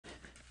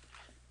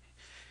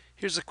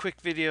Here's a quick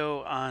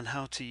video on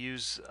how to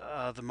use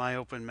the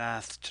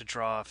myopenmath to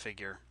draw a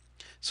figure.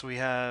 So we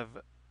have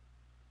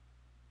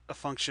a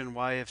function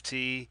y of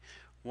t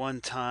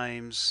 1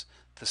 times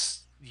the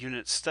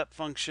unit step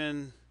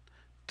function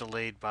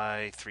delayed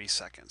by 3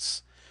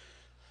 seconds.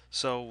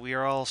 So we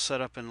are all set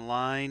up in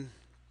line.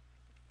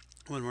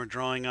 When we're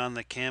drawing on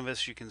the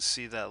canvas, you can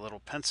see that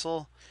little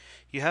pencil.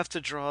 You have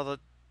to draw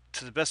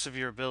to the best of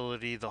your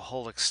ability the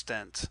whole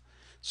extent.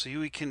 So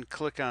we can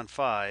click on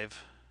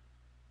 5.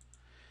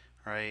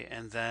 Right,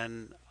 and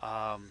then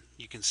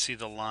you can see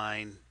the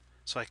line.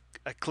 So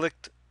I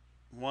clicked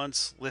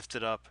once,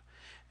 lifted up,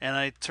 and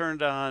I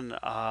turned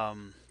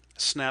on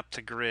snap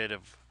to grid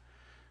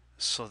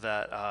so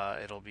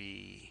that it'll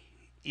be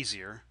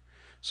easier.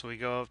 So we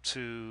go up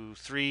to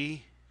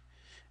 3,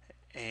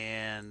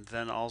 and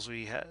then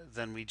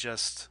then we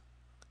just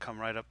come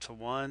right up to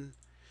 1,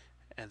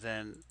 and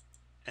then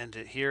end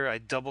it here. I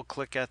double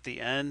click at the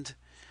end,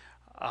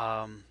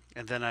 and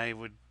then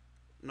I'm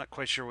not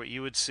quite sure what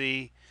you would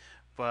see,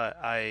 but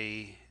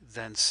I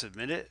then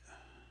submit it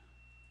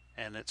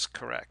and it's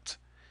correct.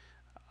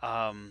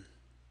 I'm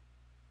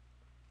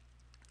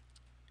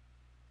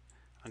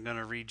going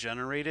to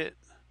regenerate it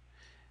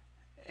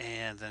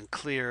and then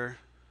clear.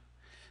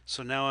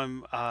 So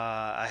now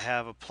I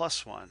have a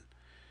 +1.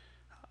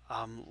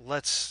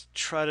 Let's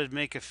try to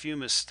make a few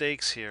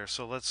mistakes here.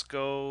 So let's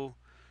go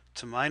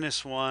to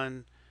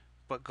 -1,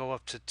 but go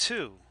up to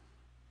 2.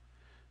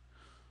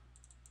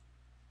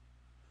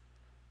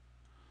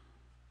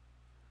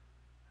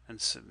 And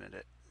submit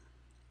it.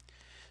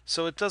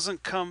 So it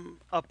doesn't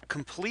come up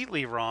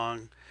completely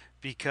wrong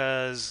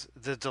because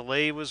the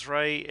delay was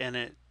right and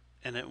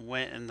it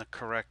went in the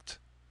correct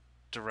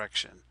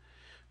direction.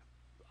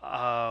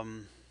 But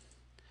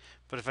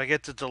if I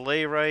get the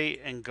delay right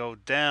and go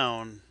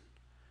down,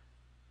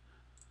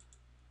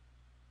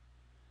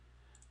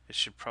 it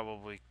should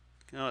probably,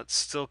 it's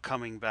still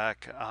coming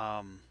back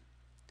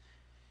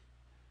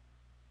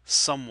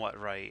somewhat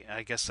right.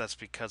 I guess that's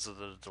because of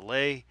the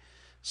delay.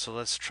 So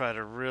let's try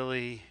to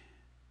really,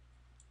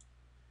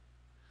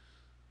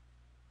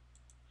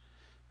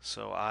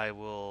 so I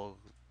will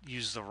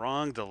use the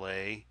wrong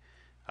delay.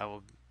 I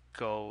will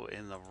go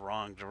in the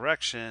wrong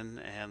direction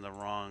and the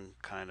wrong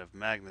kind of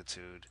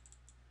magnitude.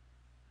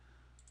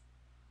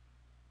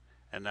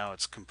 And now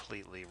it's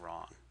completely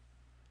wrong.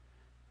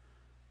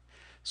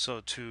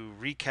 So to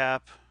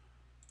recap,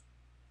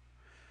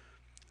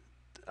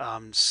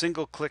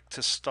 single click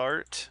to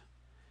start,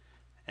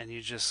 and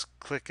you just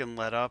click and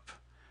let up.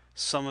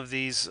 Some of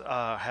these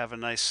have a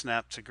nice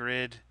snap to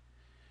grid.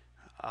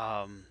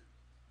 You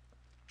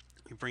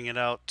bring it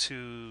out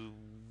to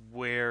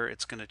where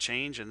it's going to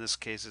change. In this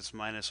case, it's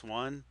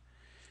 -1.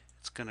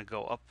 It's going to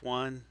go up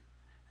 1,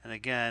 and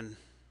again,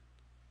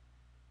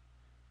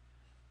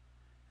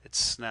 it's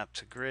snap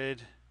to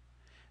grid,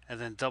 and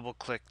then double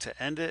click to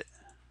end it.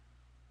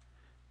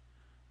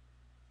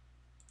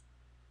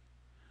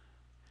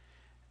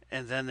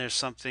 And then there's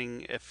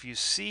something, if you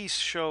see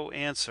show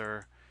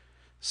answer,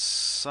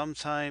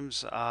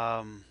 sometimes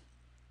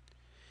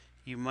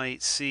you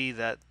might see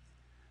that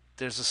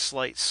there's a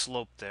slight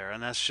slope there,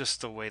 and that's just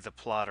the way the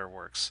plotter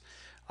works.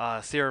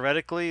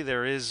 Theoretically,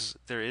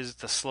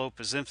 the slope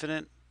is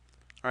infinite,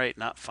 right?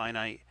 Not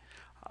finite.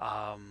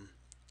 But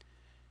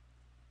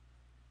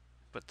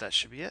that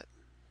should be it.